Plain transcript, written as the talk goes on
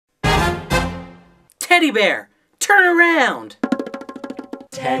Teddy bear, turn around.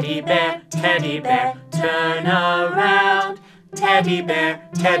 Teddy bear, turn around. Teddy bear,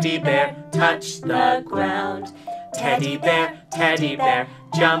 touch the ground. Teddy bear,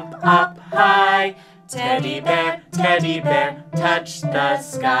 jump up high. Teddy bear, touch the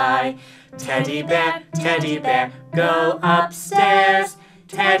sky. Teddy bear, go upstairs.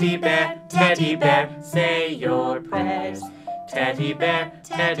 Teddy bear, say your prayers. Teddy bear,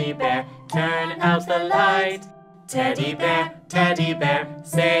 turn out the light. Teddy bear,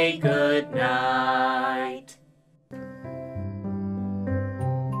 say good night.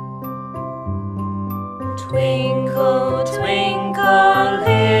 Twinkle, twinkle,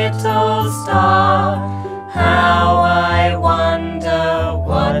 little star, how I wonder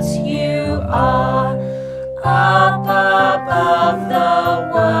what you are. Up above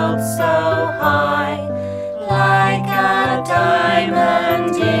the world so high, like a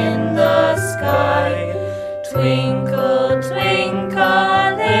diamond in the sky. Twinkle,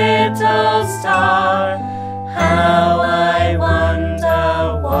 twinkle, little star, how I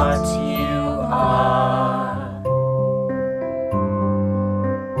wonder what you are.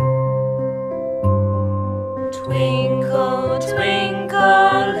 Twinkle,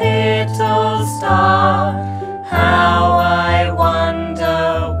 twinkle, little star, how I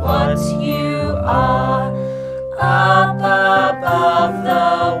wonder what you are. Up above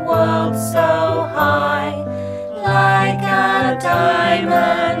the world so high, like a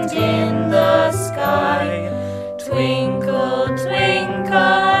diamond in the sky. Twinkle,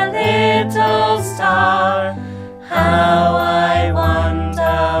 twinkle, little star, how I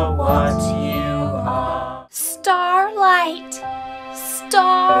wonder what you are. Starlight,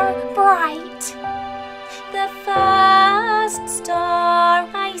 star bright, the first star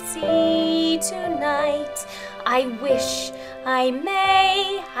I see tonight. I wish I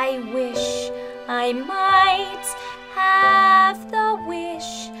may, I wish I might have the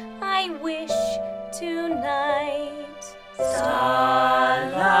wish I wish tonight.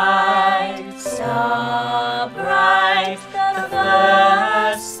 Starlight, star bright, the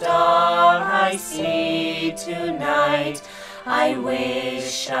first star I see tonight. I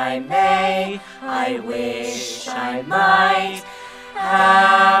wish I may, I wish I might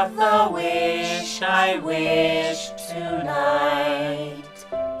have the wish I wish tonight.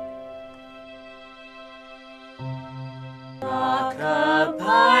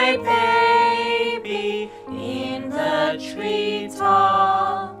 Rock-a-bye, baby, in the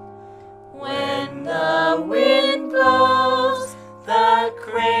treetop. When the wind blows, the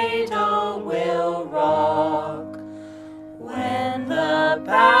cradle will rock. When the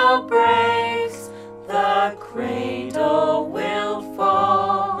bough breaks, the cradle will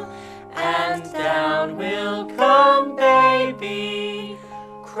fall, and down will come baby,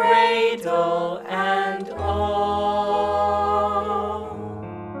 cradle and all.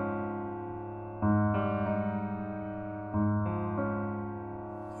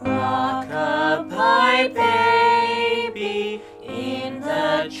 Rock-a-bye, baby, in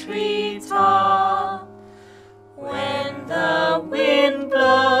the treetop. When the wind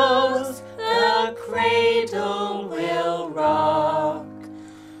blows, the cradle will rock.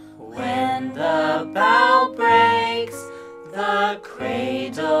 When the bough breaks, the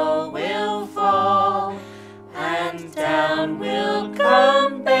cradle will fall, and down will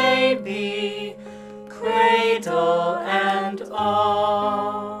come baby, cradle and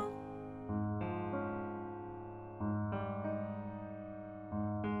all.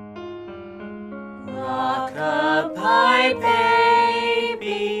 Rock-a-bye,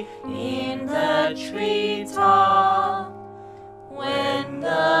 baby, in the treetop. When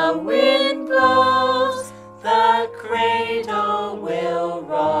the wind blows, the cradle will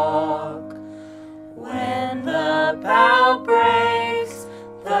rock. When the bough breaks,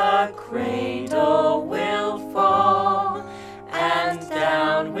 the cradle will fall, and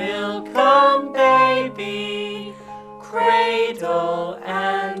down will come baby, cradle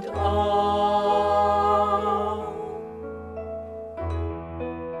and all.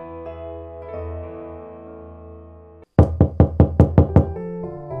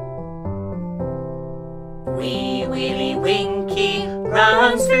 Wee Willie Winky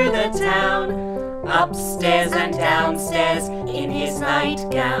runs through the town, upstairs and downstairs in his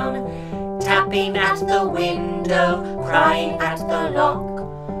nightgown, tapping at the window, crying at the lock.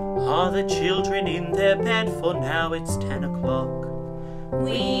 Are the children in their bed? For now it's 10 o'clock.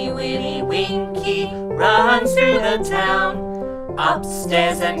 Wee Willie Winky runs through the town,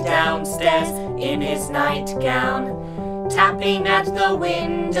 upstairs and downstairs in his nightgown, tapping at the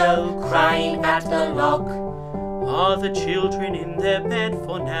window, crying at the lock. Are the children in their bed?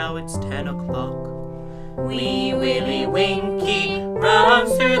 For now it's 10 o'clock. Wee Willie Winky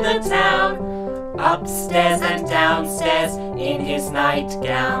runs through the town, upstairs and downstairs in his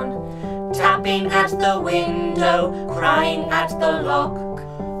nightgown, tapping at the window, crying at the lock.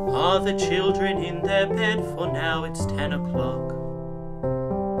 Are the children in their bed? For now it's 10 o'clock.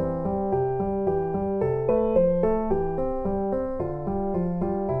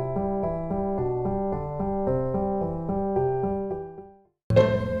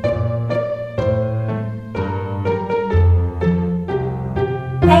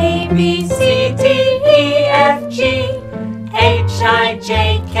 A, B, C, D, E, F, G, H, I,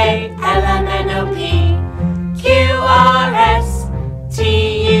 J, K, L, M, N, O, P, Q, R, S, T,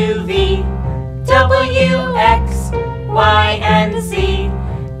 U, V, W, X, Y, and Z.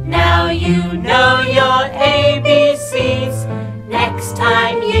 Now you know your ABCs. Next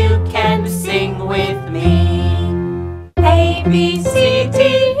time you can sing with me. A, B, C, D,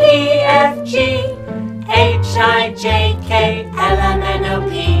 E, F, G, H, I, J, K, L, M, N, O,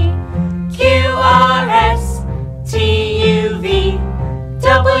 P, Q, R, S, T, U, V,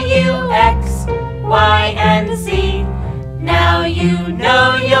 W, X, Y, and Z. Now you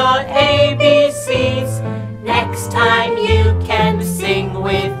know your ABCs. Next time you can sing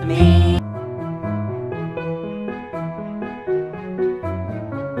with me.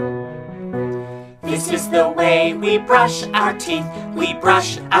 This is the way we brush our teeth. We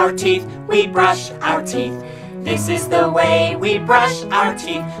brush our teeth. We brush our teeth. This is the way we brush our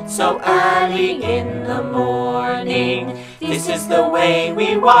teeth so early in the morning. This is the way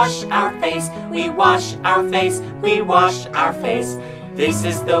we wash our face. We wash our face. We wash our face. This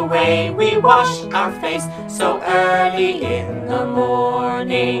is the way we wash our face so early in the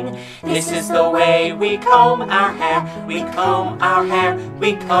morning. This is the way we comb our hair. We comb our hair.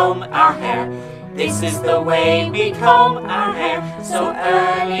 We comb our hair. This is the way we comb our hair so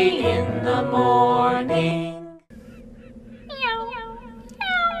early in the morning.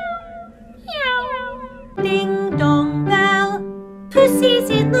 Ding dong bell, Pussy's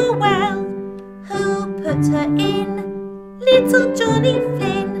in the well. Who put her in? Little Johnny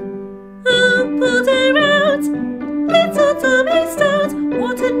Flynn. Who pulled her out? Little Tommy Stout.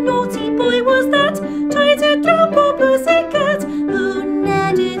 What a naughty boy was that? Tried to drown poor Pussycat, who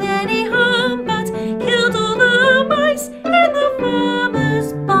never did any harm but killed all the mice in the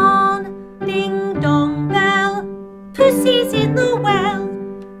farmer's barn. Ding dong bell, Pussy's in the well.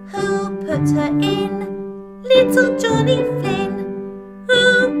 Who put her in? Little Johnny Flynn.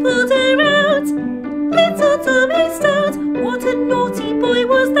 Who pulled her out? Little Tommy Stout. What a naughty boy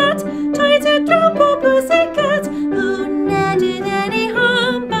was that? Tried to drown poor Pussycat, who never did any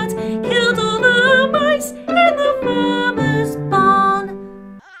harm but killed all the mice in the farmer's barn.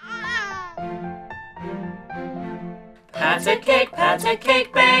 Pat a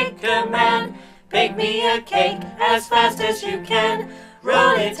cake, baker man. Bake me a cake as fast as you can.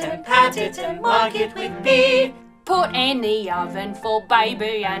 Roll it and pat it and mark it with B. Put in the oven for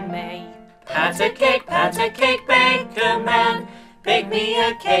baby and me. Pat a cake, baker man. Bake me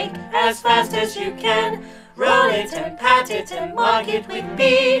a cake as fast as you can. Roll it and pat it and mark it with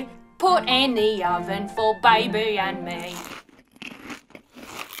B. Put in the oven for baby and me.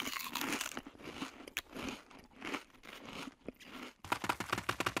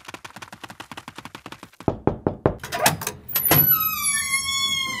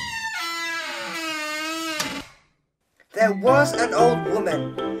 There was an old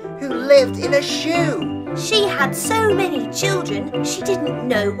woman who lived in a shoe. She had so many children, she didn't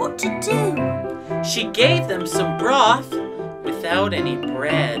know what to do. She gave them some broth without any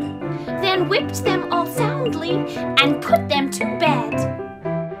bread. Then whipped them all soundly and put them to bed.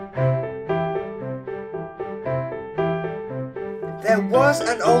 There was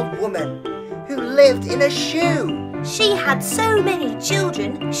an old woman who lived in a shoe. She had so many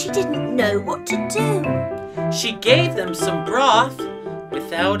children, she didn't know what to do. She gave them some broth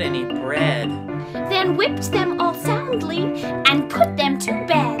without any bread. Then whipped them all soundly and put them to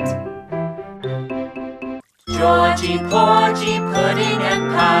bed. Georgie, Porgy, pudding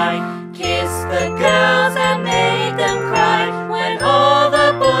and pie kissed the girls and made them cry when all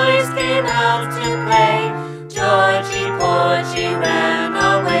the boys came out to play. Georgie, Porgy ran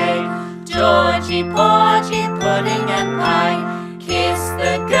away. Georgie, Porgy, pudding and pie kissed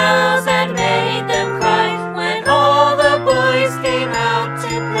the girls and made them cry when all the boys came out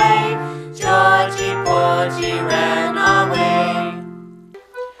to play. Georgie, Porgy ran away.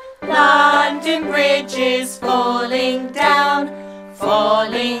 London Bridge is falling down,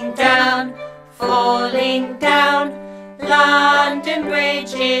 falling down, falling down. London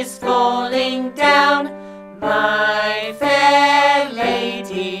Bridge is falling down, my fair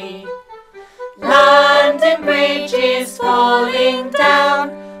lady. London is falling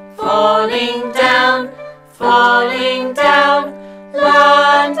down, falling down, falling down.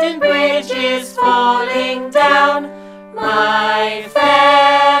 London Bridge is falling down, my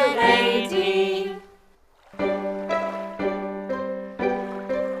fair lady.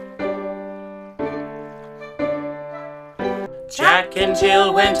 Jack and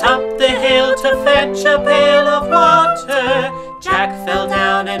Jill went up the hill to fetch a pail of water. Jack fell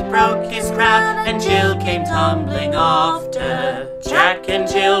down and broke his crown, and Jill came tumbling after. Jack and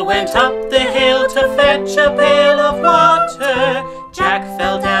Jill went up the hill to fetch a pail of water. Jack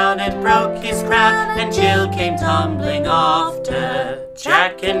fell down and broke his crown, and Jill came tumbling after.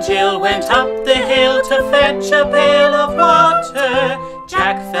 Jack and Jill went up the hill to fetch a pail of water.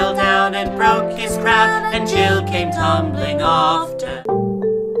 Jack fell down and broke his crown, and Jill came tumbling after.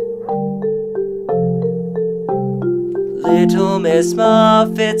 Little Miss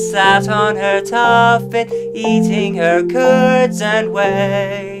Muffet sat on her tuffet, eating her curds and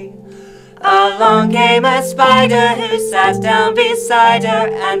whey. Along came a spider who sat down beside her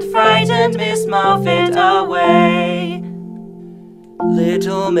and frightened Miss Muffet away.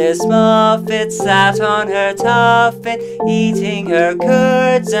 Little Miss Muffet sat on her tuffet, eating her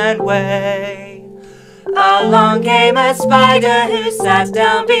curds and whey. Along came a spider who sat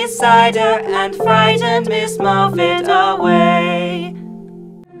down beside her and frightened Miss Muffet away.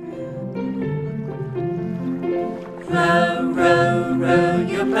 Row, row, row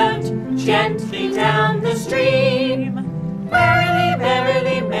your boat gently down the stream. Merrily,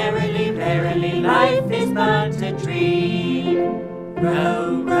 merrily, merrily, merrily, life is but a dream.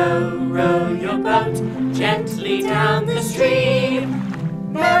 Row, row, row your boat gently down the stream.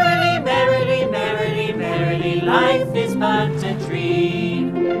 Merrily, merrily, merrily, merrily, life is but a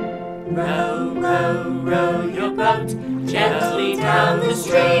dream. Row, row, row your boat gently down the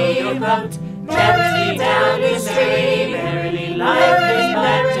stream. Merrily down the stream. Merrily, life is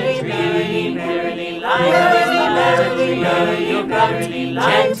but a dream. Merrily, life is but a dream. Row your boat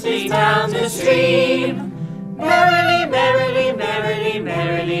gently down the stream. Merrily, merrily, merrily,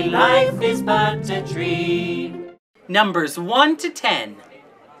 merrily, life is but a dream. Numbers 1 to 10.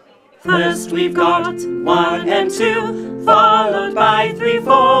 First we've got 1 and 2, followed by 3,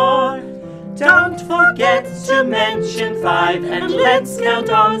 4. Don't forget to mention 5, and let's count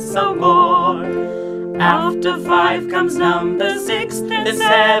on some more. After 5 comes number 6, then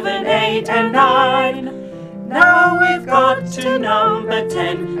 7, 8 and 9. Now we've got to number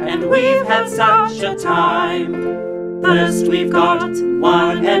 10, and we've had such a time. First we've got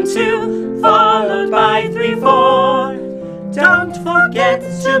 1 and 2, followed by 3, 4. Don't forget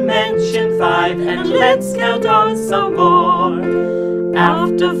to mention 5, and let's count on some more.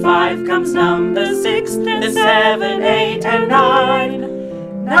 After 5 comes number 6, then 7, 8 and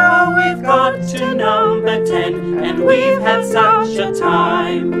 9. Now we've got to number 10, and we've had such a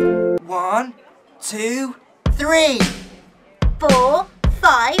time. 1, 2, 3. 4,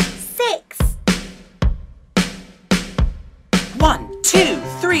 5, 6. 1, 2,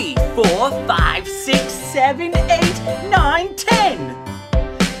 3, 4, 5, 6, 7, 8, 9, 10.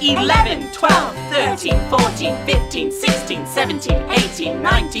 11, 12, 13, 14, 15, 16, 17, 18,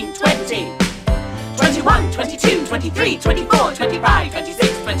 19, 20. 21, 22, 23, 24, 25,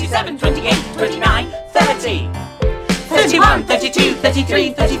 26, 27, 28, 29, 30. 31, 32,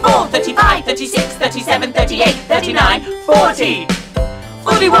 33, 34, 35, 36, 37, 38, 39, 40.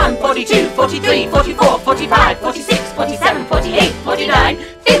 41, 42, 43, 44, 45, 46, 47, 48, 49,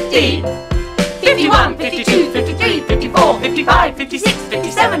 50. 51, 52, 53, 54, 55, 56,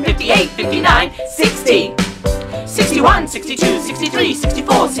 57, 58, 59, 60. 61, 62, 63,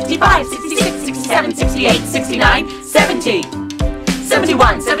 64, 65, 66, 67, 68, 69, 70.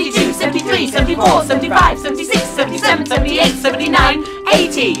 71, 72, 73, 74, 75, 76, 77, 78, 79,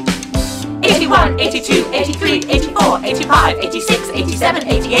 80. 81, 82, 83, 84, 85, 86, 87,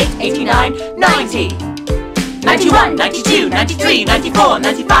 88, 89, 90. 91, 92, 93, 94,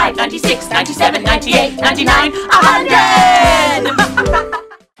 95, 96, 97, 98, 99, 100!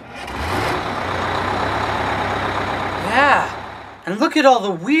 Yeah, and look at all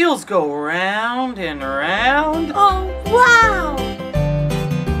the wheels go round and round. Oh, wow!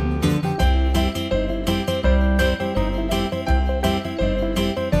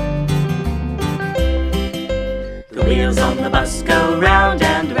 The wheels on the bus go round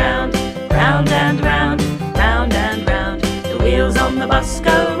and round, round and round, round and round. The wheels on the bus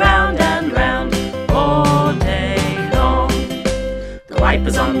go round and round all day long. The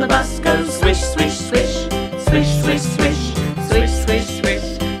wipers on the bus go swish, swish, swish, swish, swish, swish, swish, swish, swish.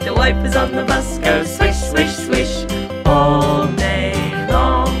 The wipers on the bus go swish, swish, swish all day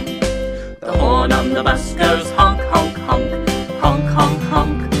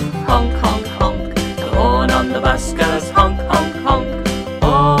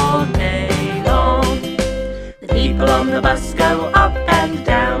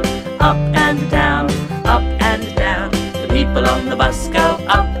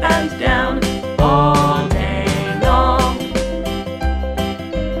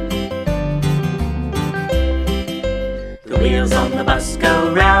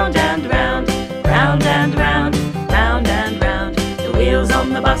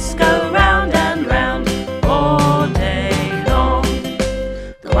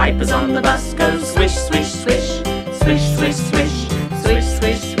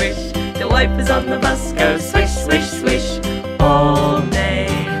wipers on the bus go swish, swish, swish all day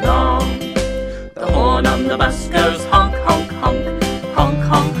long. The horn on the bus goes honk, honk, honk, honk,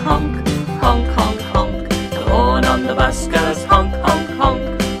 honk, honk, honk, honk, honk. The horn on the bus goes honk, honk,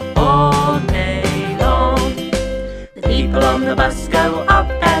 honk all day long. The people on the bus go up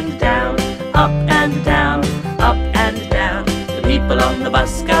and down, up and down, up and down. The people on the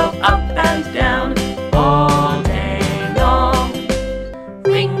bus go up and down all day long.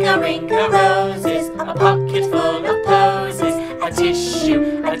 Ring-a-ring-a-roses, a pocket full of posies, a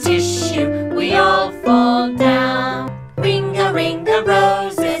tissue, we all fall down.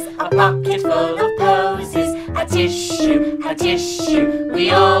 Ring-a-ring-a-roses, a pocket full of posies, a tissue,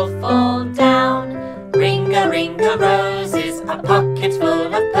 we all fall down. Ring-a-ring-a-roses, a pocket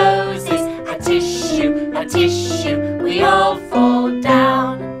full of posies, a tissue, we all fall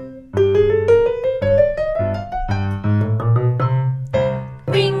down.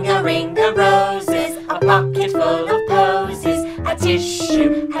 Ring-a-ring-a-roses, a pocket full of posies, a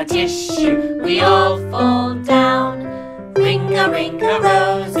tissue, we all fall down.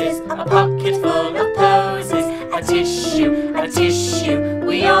 Ring-a-ring-a-roses, a pocket full of posies, a tissue,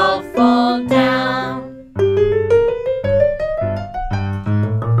 we all fall down.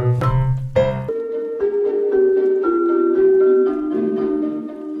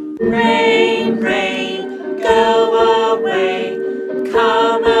 Rain, rain, go away,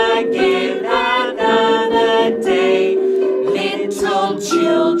 come again another day. Little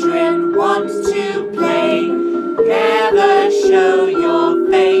children want to play, never show your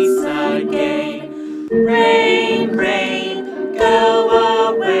face again. Rain, rain, go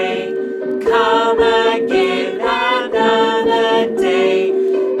away, come again another day.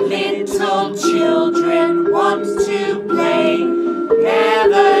 Little children want to play,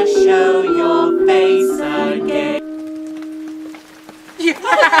 never show your face again.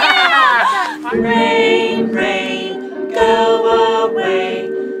 Rain, rain, go away,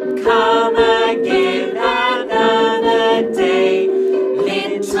 come again another day.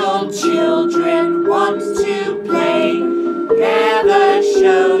 Little children want to play, never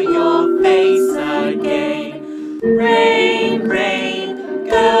show your face again. Rain, rain,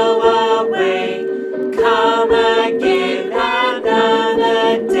 go away, come again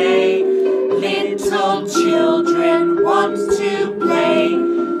another day. Little children want to play,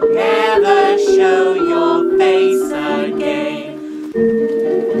 never show your face again.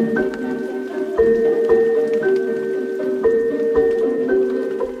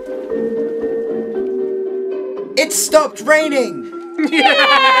 It stopped raining!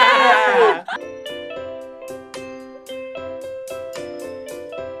 Yeah!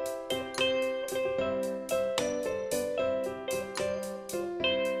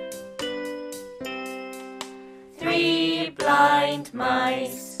 Three blind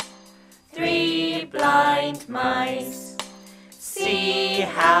mice, three blind mice. See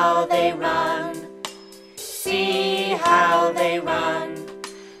how they run, see how they run.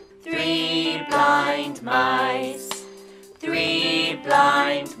 Three blind mice, three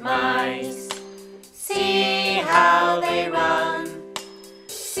blind mice. See how they run,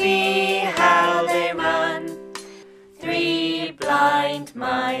 see how they run. Three blind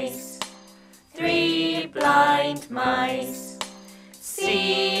mice, three blind mice.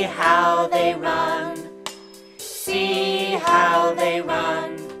 See how they run, see how they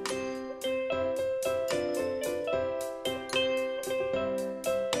run.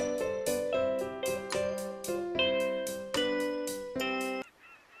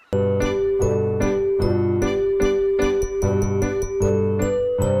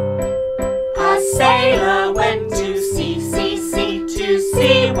 Sailor went to sea, to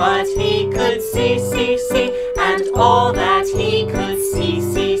see what he could see, and all that he could see,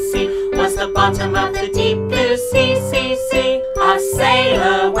 was the bottom of the deep blue sea, A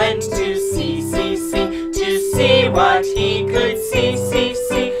sailor went to sea, to see what he could see,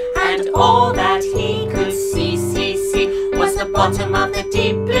 and all that he could see, was the bottom of the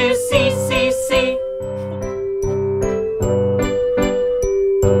deep blue sea,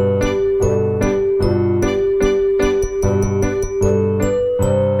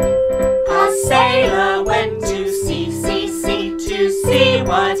 Sailor went to sea, to see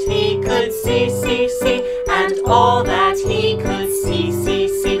what he could see, and all that he could see,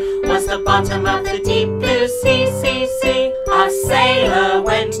 was the bottom of the deep blue sea, A sailor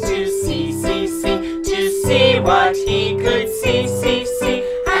went to sea, to see what he could see,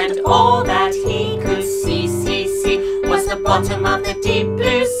 and all that he could see, was the bottom of the deep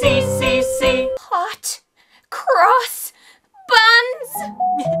blue sea, Hot, cross, buns.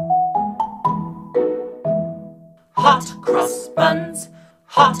 Hot cross buns,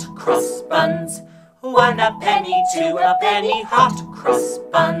 hot cross buns. 1 a penny, 2 a penny, hot cross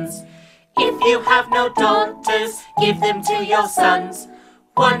buns. If you have no daughters, give them to your sons.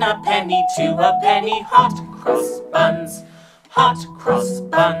 1 a penny, 2 a penny, hot cross buns. Hot cross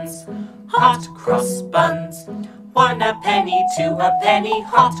buns, hot cross buns. 1 a penny, 2 a penny,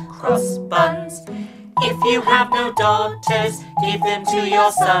 hot cross buns. If you have no daughters, give them to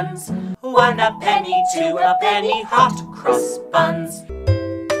your sons. 1 a penny, 2 a penny, hot cross buns.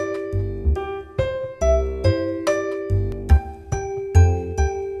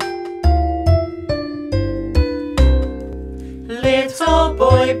 Little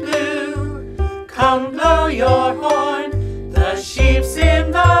boy blue, come blow your horn. The sheep's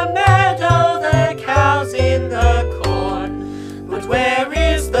in the meadow, the cow's in the corn. But where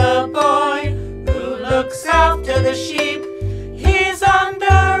is the boy who looks after the sheep? He's under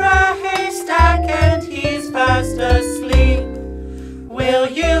a haystack and he's fast asleep. Will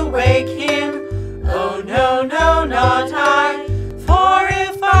you wake him? Oh no, no, not I. For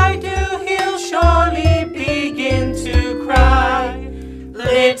if I do, he'll surely begin to cry.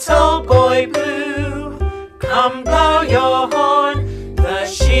 Little boy blue, come blow your horn. The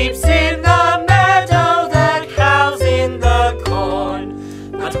sheep's in the meadow, the cow's in the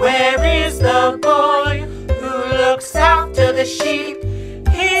corn. But where is the boy who looks after the sheep?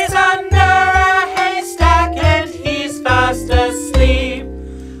 He's under a haystack and he's fast asleep.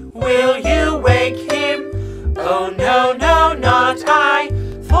 Will you wake him? Oh no, no, not I.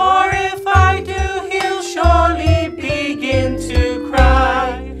 For if I do, he'll surely begin to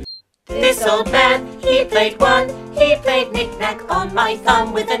cry. This old man, he played 1. He played knick-knack on my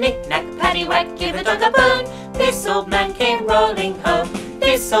thumb with a knick-knack, paddywhack, give a dog a bone. This old man came rolling home.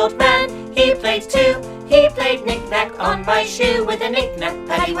 This old man, he played 2. He played knick-knack on my shoe with a knick-knack,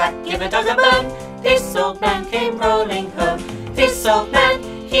 paddywhack, give a dog a bone. This old man came rolling home. This old man,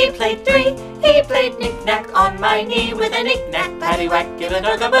 he played 3. He played knick-knack on my knee with a knick-knack, paddywhack, give a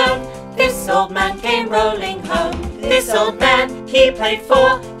dog a bone. This old man came rolling home. This old man, he played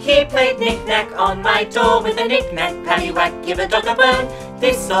 4. He played knick-knack on my door with a knick-knack, paddywhack, give a dog a bone.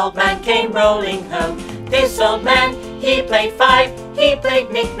 This old man came rolling home. This old man, he played 5. He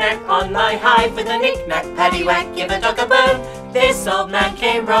played knick-knack on my hive with a knick-knack, paddywhack, give a dog a bone. This old man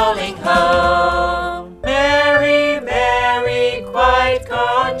came rolling home. Mary, Mary, quite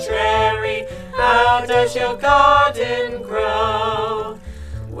contrary, how does your garden grow?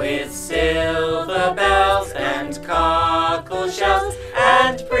 With silver bells and cockle shells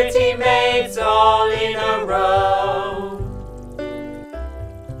and pretty maids all in a row.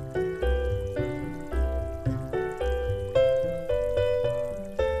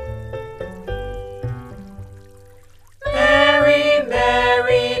 Mary,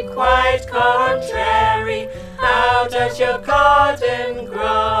 Mary, quite contrary, how does your garden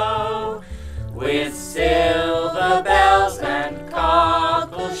grow? With silver bells and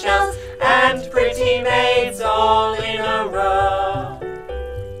cockle shells and pretty maids all in a row.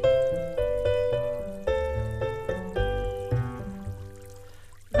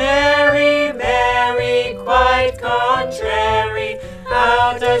 Mary, Mary, quite contrary,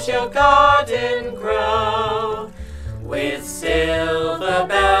 how does your garden grow? With silver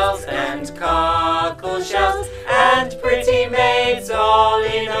bells and cockle shells and pretty maids all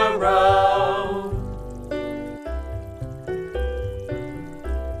in a row.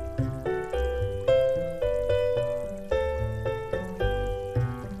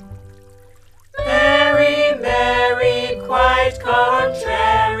 Mary, Mary, quite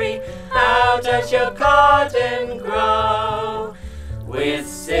contrary, how does your garden grow? With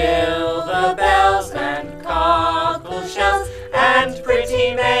silver bells and cockle shells and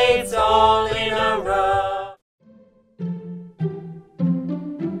pretty maids all in a row.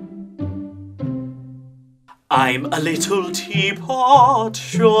 I'm a little teapot,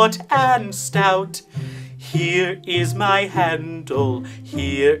 short and stout. Here is my handle,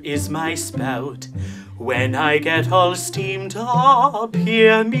 here is my spout. When I get all steamed up,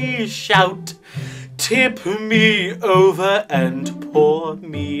 hear me shout. Tip me over and pour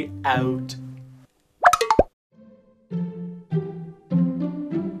me out.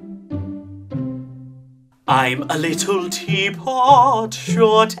 I'm a little teapot,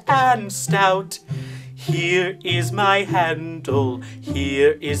 short and stout. Here is my handle,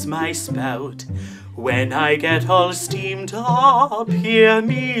 here is my spout. When I get all steamed up, hear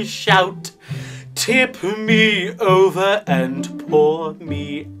me shout. Tip me over and pour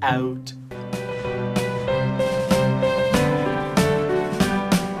me out.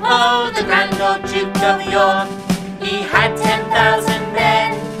 Oh, the grand old Duke of York, he had 10,000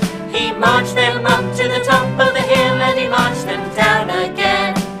 men. He marched them up to the top of the hill and he marched them down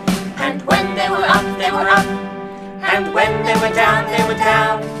again. And when they were down, they were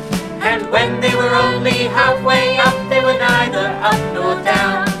down. And when they were only halfway up, they were neither up nor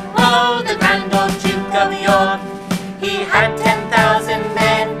down. Oh, the grand old Duke of York, he had 10,000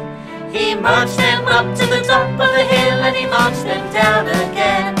 men. He marched them up to the top of the hill, and he marched them down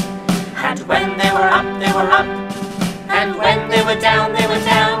again. And when they were up, they were up. And when they were down, they were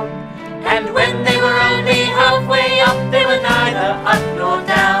down. And when they were only halfway up, they were neither up nor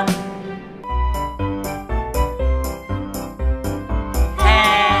down.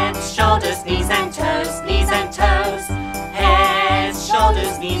 Heads, shoulders, knees and toes, knees and toes. Heads,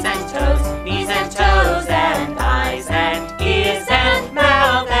 shoulders, knees and toes, knees and toes. And eyes and ears and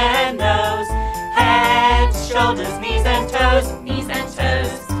mouth and nose. Heads, shoulders, knees and toes, knees and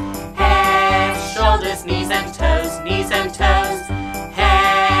toes. Heads, shoulders, knees and toes, knees and toes.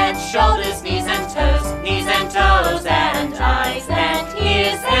 Head, shoulders, knees and toes, knees and toes. And eyes and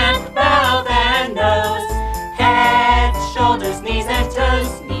ears and mouth and nose. Head, shoulders, knees and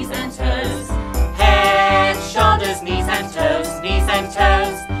toes, knees and toes. Head, shoulders, knees and toes, knees and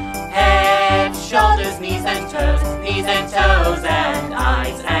toes. Head, shoulders, knees and toes, knees and toes. And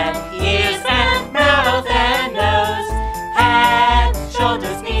eyes and ears and mouth and nose. Head,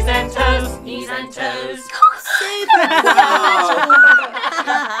 shoulders, knees and toes, knees and toes.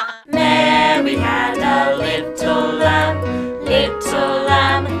 Mary had a little lamb, little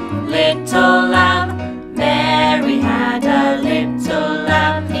lamb, little lamb. Mary had a little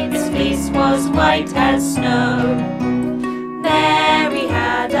lamb, its fleece was white as snow. Mary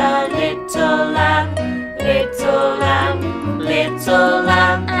had a little lamb, little lamb, little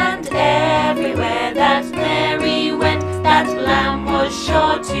lamb. And everywhere that Mary went, that lamb was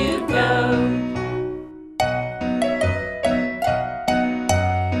sure to go.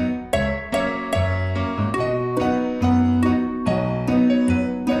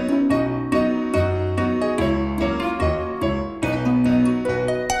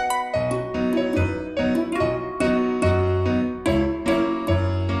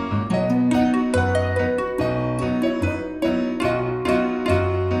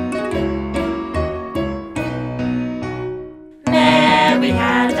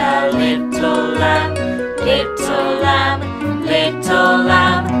 Little lamb, little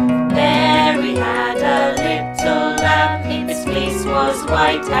lamb. Mary had a little lamb, its fleece was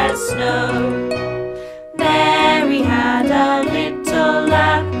white as snow. Mary had a little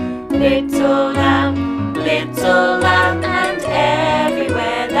lamb, little lamb, little lamb. And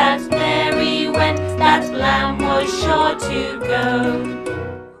everywhere that Mary went, that lamb was sure to go.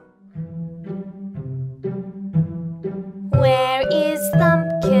 Where is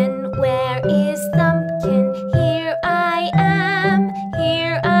Thumbkin? Where is Thumbkin? Here I am,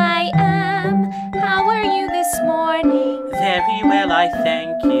 here I am. How are you this morning? Very well, I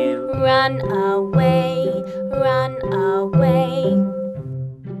thank you. Run away, run away.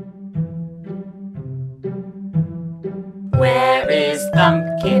 Where is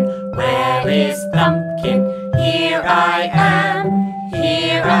Thumbkin? Where is Thumbkin? Here I am,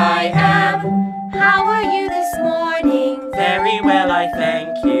 here I am. How are you this morning? Very well, I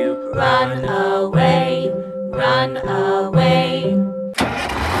thank you. Run away, run away.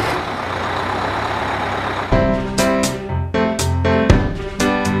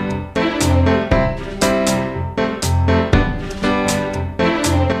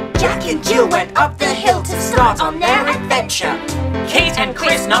 Jack and Jill went up the hill to start on their adventure. Kate and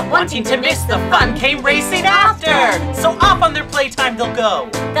Chris, not wanting to miss the fun, came racing after. So off on their playtime they'll go.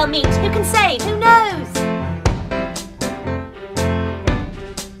 They'll meet, who can say, who knows?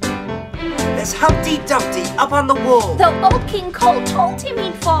 There's Humpty Dumpty up on the wall. Though old King Cole told him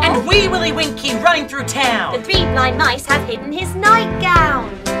he'd fall. And Wee Willie Winky running through town. The three blind mice have hidden his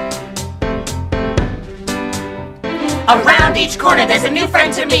nightgown. Around each corner there's a new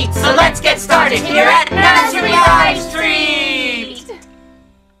friend to meet. So let's get started here at Nursery Rhyme Street.